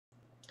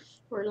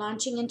We're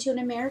launching into an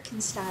American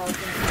style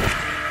game.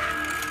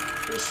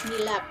 Wish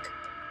me luck.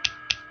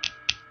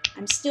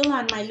 I'm still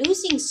on my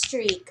losing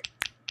streak.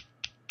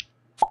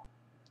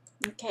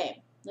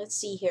 Okay, let's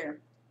see here.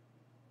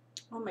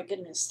 Oh my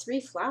goodness,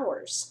 3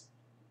 flowers.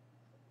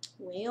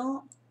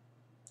 Well,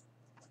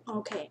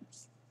 okay,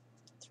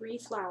 3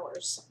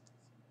 flowers.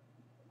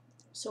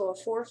 So a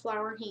 4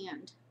 flower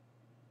hand.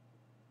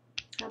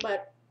 How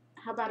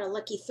about a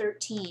lucky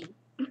 13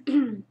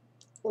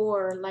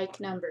 or like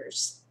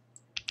numbers?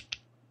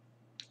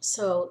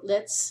 So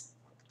let's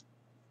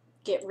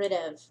get rid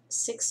of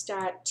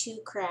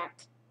 6.2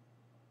 crack,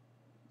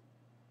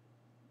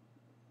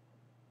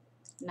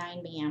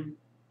 9 bam.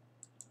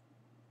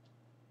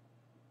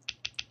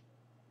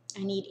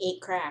 I need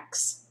 8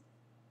 cracks.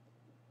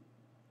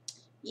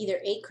 Either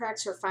 8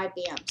 cracks or 5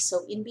 bams.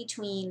 So in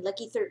between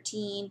lucky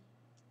 13.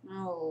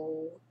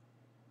 Oh.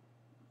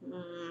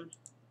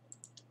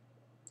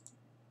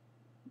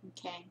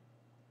 Okay.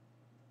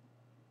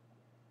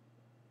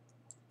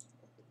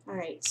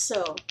 Alright,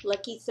 so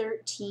lucky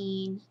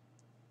 13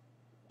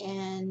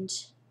 and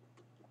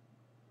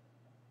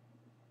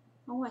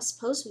oh, I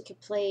suppose we could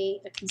play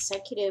a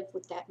consecutive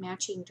with that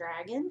matching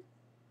dragon,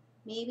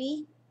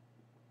 maybe?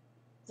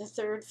 The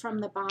 3rd from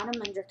the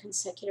bottom under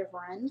consecutive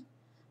run.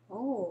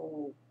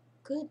 Oh,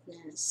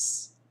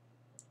 goodness.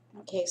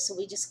 Okay, so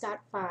we just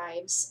got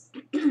 5s.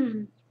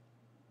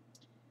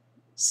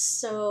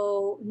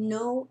 So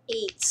no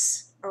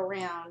 8s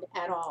around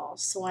at all.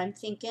 So I'm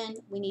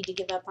thinking we need to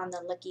give up on the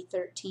lucky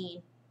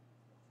 13.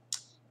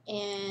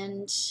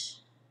 And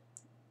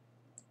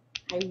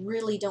I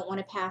really don't want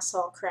to pass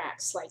all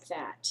cracks like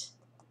that.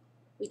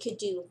 We could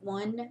do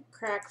 1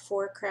 crack,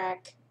 4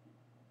 crack,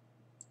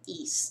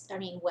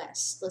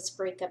 west. Let's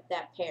break up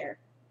that pair.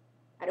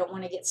 I don't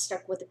want to get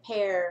stuck with a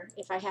pair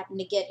if I happen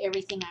to get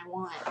everything I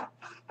want.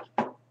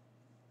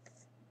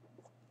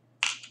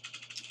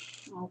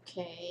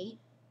 Okay.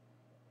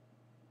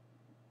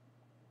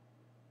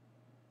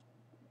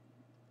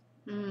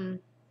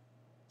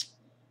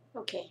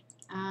 Okay.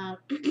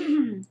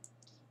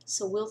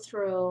 So we'll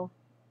throw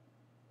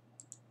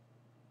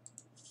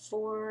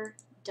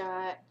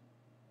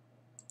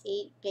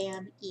 4.8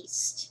 bam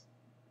east.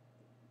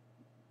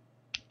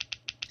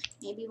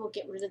 Maybe we'll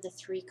get rid of the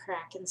 3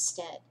 crack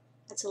instead.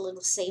 That's a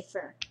little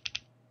safer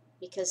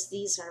because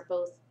these are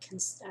both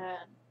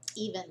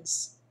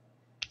evens.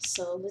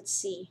 So let's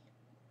see.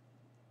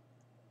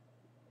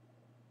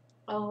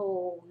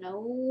 Oh,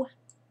 no.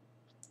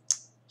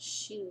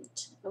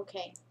 Shoot.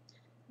 Okay.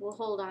 We'll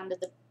hold on to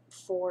the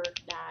 4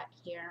 dot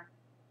here.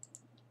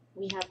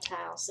 We have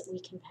tiles that we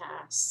can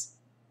pass.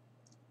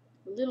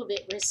 A little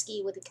bit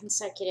risky with a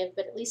consecutive,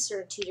 but at least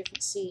they're in 2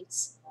 different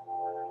suits.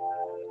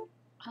 Oh,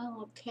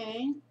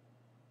 okay.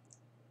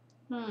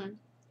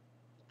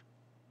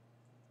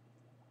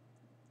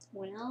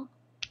 Well.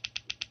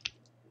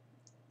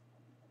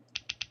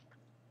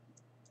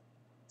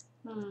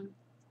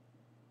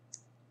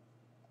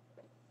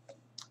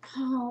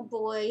 Oh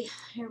boy,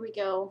 here we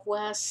go.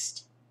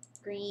 West,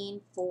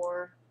 green,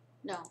 4,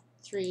 no,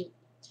 3.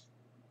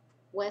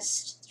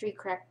 West, 3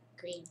 crack,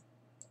 green.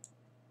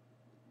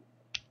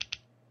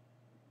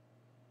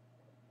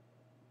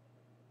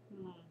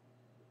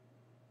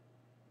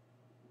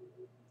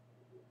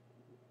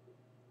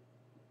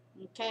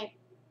 Okay,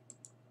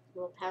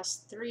 we'll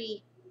pass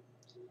 3.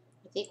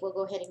 I think we'll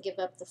go ahead and give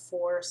up the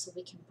 4 so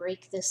we can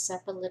break this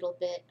up a little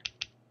bit.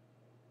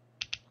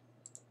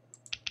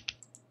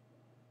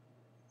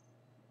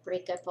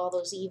 Break up all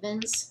those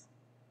evens.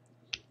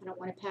 I don't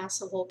want to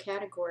pass a whole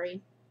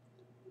category.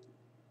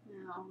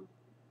 No.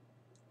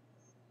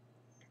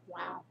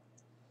 Wow.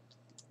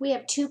 We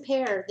have 2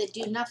 pair that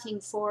do nothing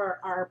for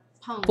our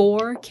pung.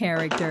 4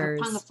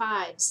 characters. Our pung of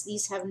 5s.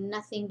 These have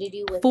nothing to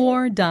do with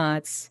 4 it.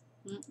 dots.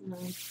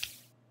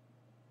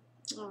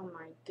 Oh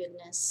my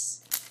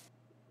goodness.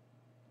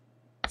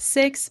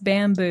 6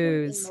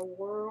 bamboos. What in the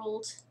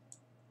world?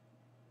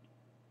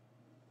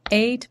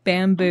 8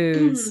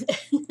 bamboos.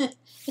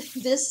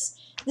 This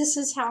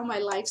is how my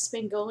life's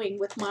been going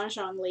with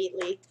Mahjong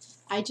lately.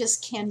 I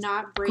just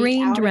cannot break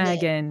Green out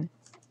dragon.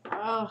 of it.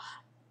 Oh,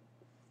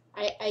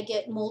 I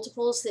get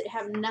multiples that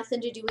have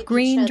nothing to do with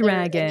Green each other,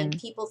 dragon. and then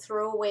people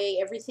throw away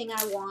everything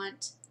I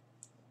want.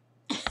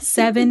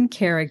 7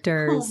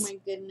 characters. Oh my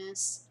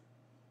goodness.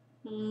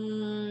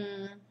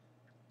 All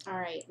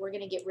right, we're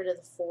gonna get rid of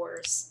the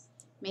 4s.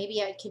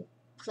 Maybe I could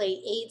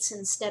play 8s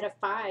instead of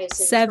 5s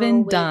and 7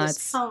 throw away dots.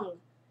 this pung.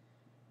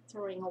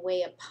 Throwing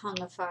away a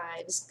pung of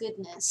 5s.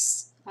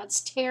 Goodness, that's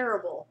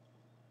terrible.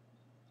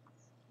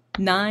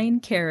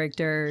 9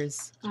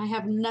 characters. I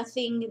have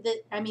nothing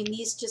that,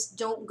 these just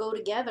don't go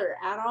together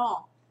at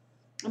all.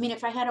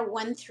 If I had a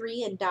 1,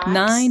 3, and dots.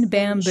 9 then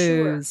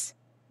bamboos. Sure.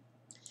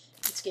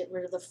 Let's get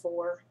rid of the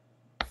 4.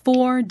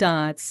 4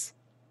 dots.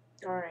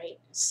 All right,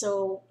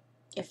 so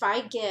if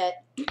I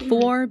get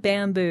 4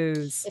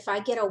 bamboos. If I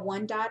get a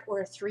 1 dot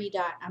or a 3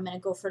 dot, I'm going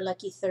to go for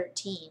lucky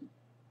 13.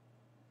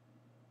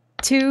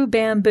 2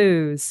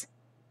 bamboos.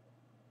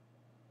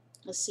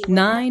 Let's see what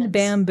 9 happens.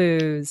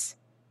 bamboos.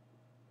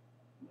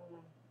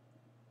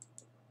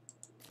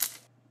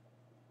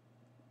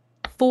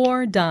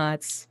 4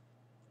 dots.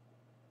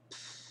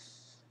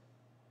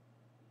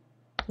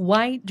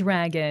 White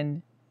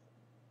dragon.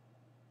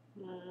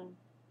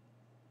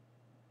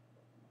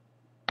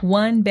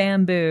 1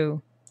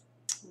 bamboo.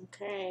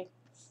 Okay.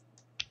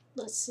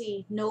 Let's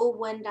see. No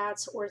 1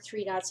 dots or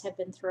 3 dots have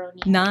been thrown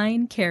yet.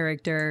 9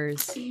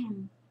 characters.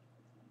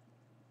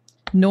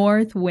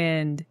 North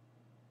wind.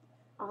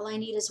 All I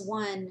need is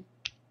 1,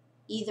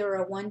 either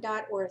a 1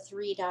 dot or a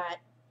 3 dot,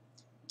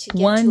 to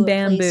get 1 to a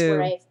bamboo. place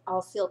where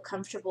I'll feel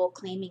comfortable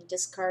claiming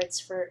discards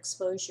for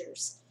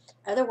exposures.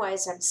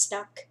 Otherwise, I'm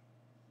stuck.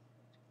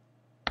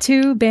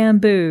 2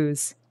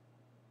 bamboos.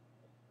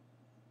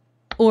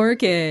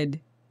 Orchid.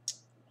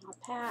 I'll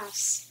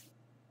pass.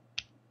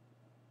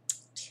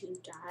 2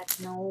 dot.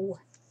 No.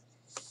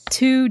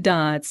 2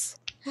 dots.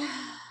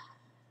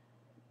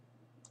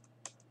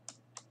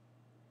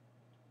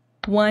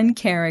 1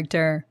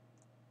 character.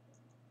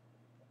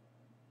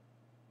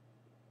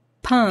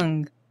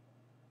 Pung.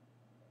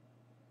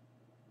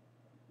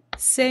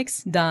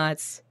 6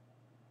 dots.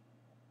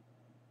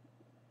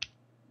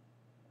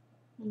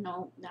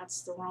 No,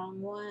 that's the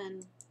wrong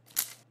one.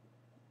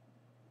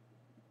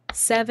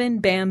 7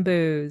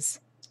 bamboos.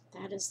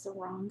 That is the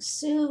wrong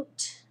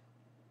suit.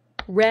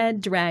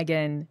 Red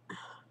dragon.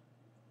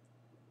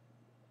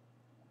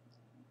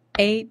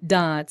 8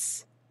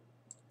 dots.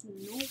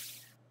 Nope.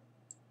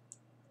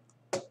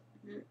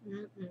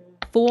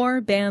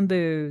 4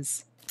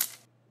 bamboos.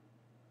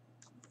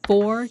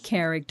 4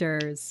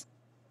 characters.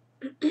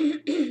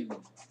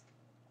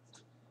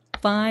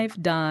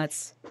 5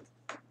 dots.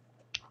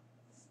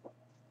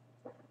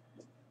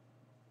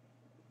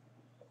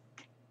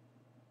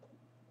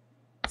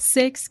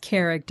 6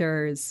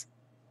 characters.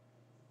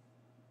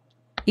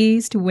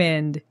 East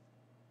wind.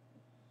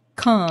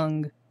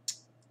 Kong.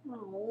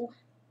 Oh.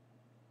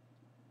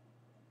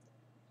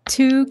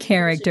 2 There's a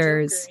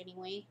characters. joker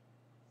anyway.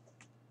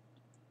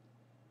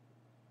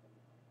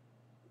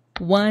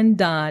 1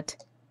 dot.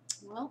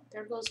 Well,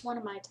 there goes one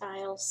of my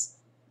tiles.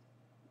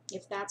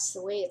 If that's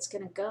the way it's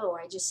going to go,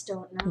 I just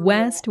don't know.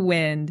 West yet.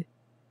 wind.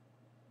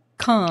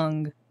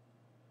 Kong.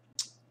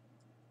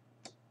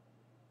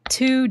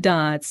 2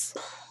 dots.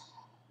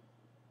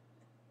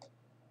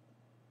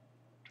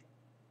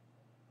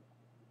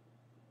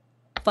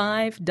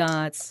 5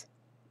 dots.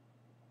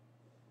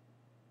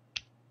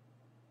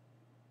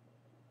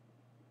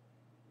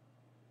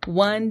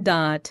 1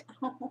 dot.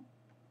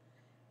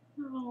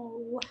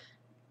 Oh.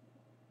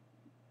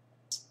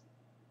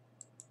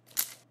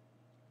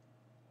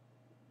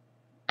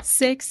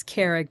 6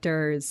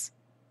 characters.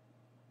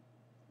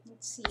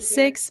 Let's see here.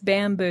 6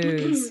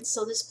 bamboos.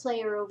 So this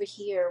player over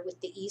here with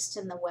the east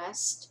and the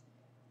west,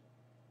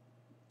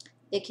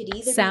 they could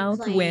either South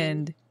be playing...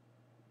 wind.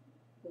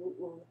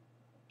 Ooh.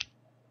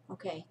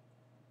 Okay.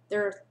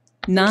 There's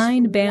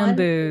 9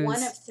 bamboos.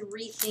 One of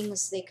 3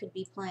 things they could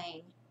be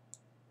playing.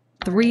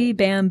 3 Here's a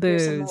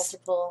bamboos.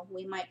 multiple.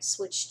 We might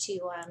switch to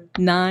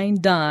 9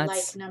 dots.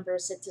 like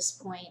numbers at this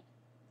point.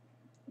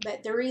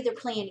 But they're either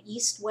playing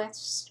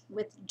east-west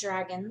with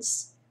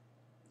dragons,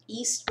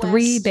 east-west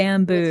 3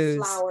 bamboos.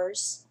 with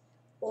flowers,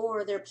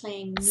 or they're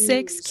playing news.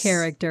 6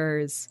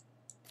 characters.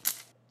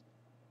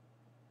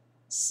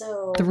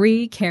 So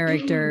 3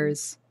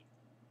 characters.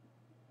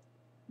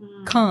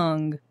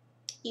 Kong.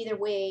 Either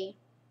way,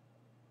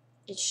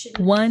 it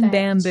shouldn't 1 affect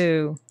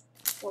bamboo.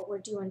 what we're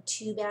doing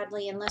too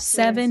badly unless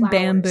they're in 7 flowers.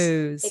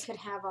 bamboos. They could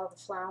have all the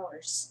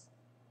flowers.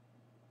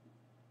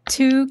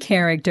 2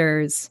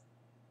 characters.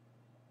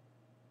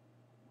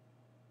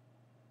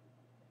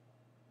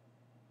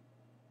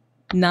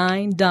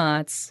 9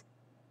 dots.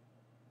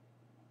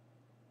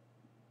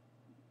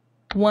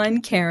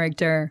 1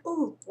 character.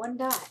 Ooh, 1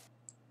 dot.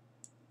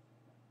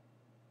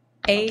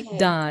 8 Okay.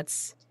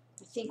 dots.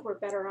 I think we're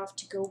better off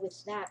to go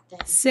with that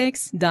then.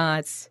 6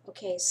 dots.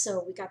 Okay,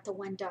 so we got the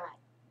 1 dot.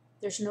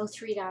 There's no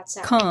 3 dots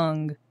out.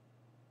 Kong.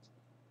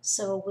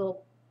 So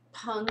we'll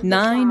pung the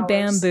 9 flowers,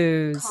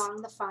 bamboos.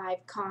 Kong the 5,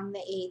 Kong the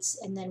 8s,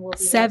 and then we'll be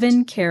 7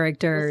 left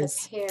characters.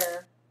 with a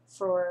pair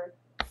for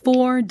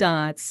 4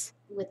 dots.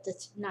 with the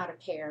not a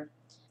pair.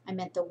 I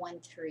meant the 1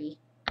 3.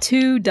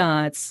 2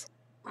 dots.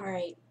 All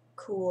right,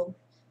 cool.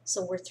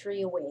 So we're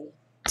 3 away.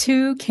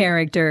 2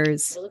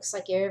 characters. It looks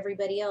like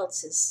everybody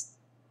else is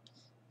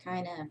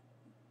kind of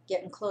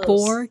getting close.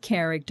 4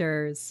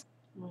 characters.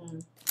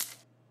 1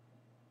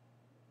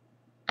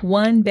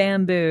 1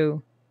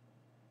 bamboo.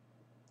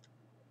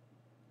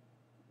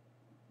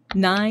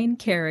 9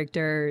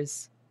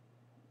 characters.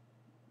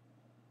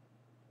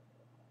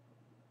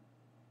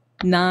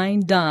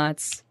 9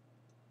 dots.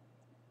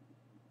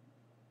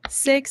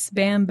 6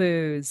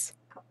 bamboos.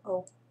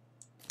 Oh,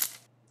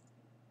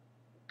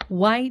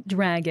 White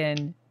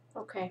dragon.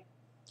 okay.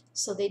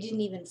 So they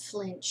didn't even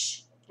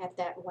flinch at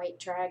that white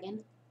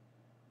dragon.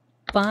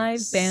 5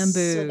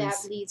 bamboos. So that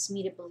leads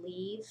me to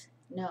believe,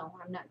 no,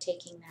 I'm not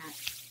taking that.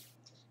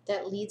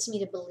 That leads me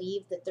to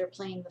believe that they're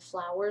playing the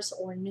flowers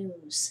or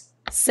news.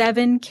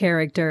 7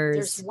 characters.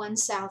 There's 1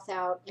 south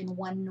out and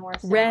 1 north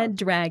Red out.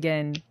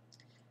 dragon.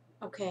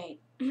 Okay.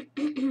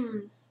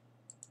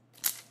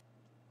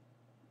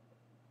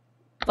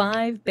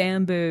 5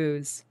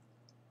 bamboos.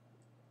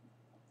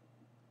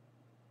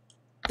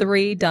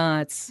 3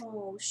 dots.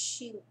 Oh,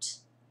 shoot.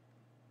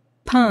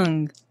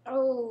 Pung.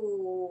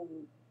 Oh.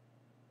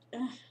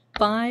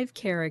 5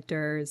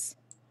 characters.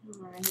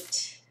 All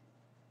right.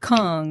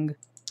 Kong.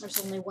 There's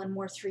only one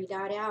more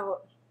 3-dot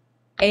out.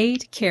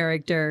 8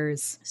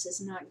 characters. This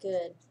is not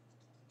good.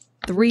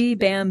 3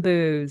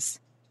 bamboos.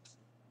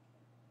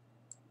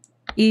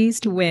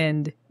 East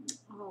wind.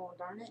 Oh,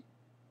 darn it.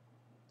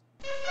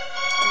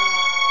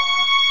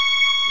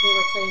 They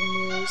were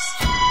playing news.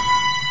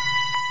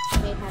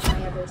 They had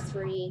my other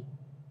 3.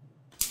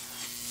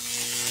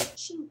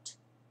 Shoot.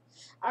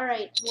 All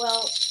right,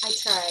 well, I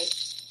tried.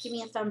 Give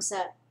me a thumbs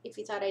up if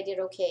you thought I did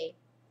okay.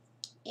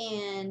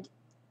 And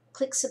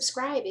click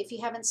subscribe if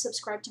you haven't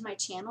subscribed to my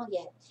channel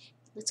yet.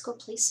 Let's go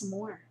play some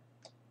more.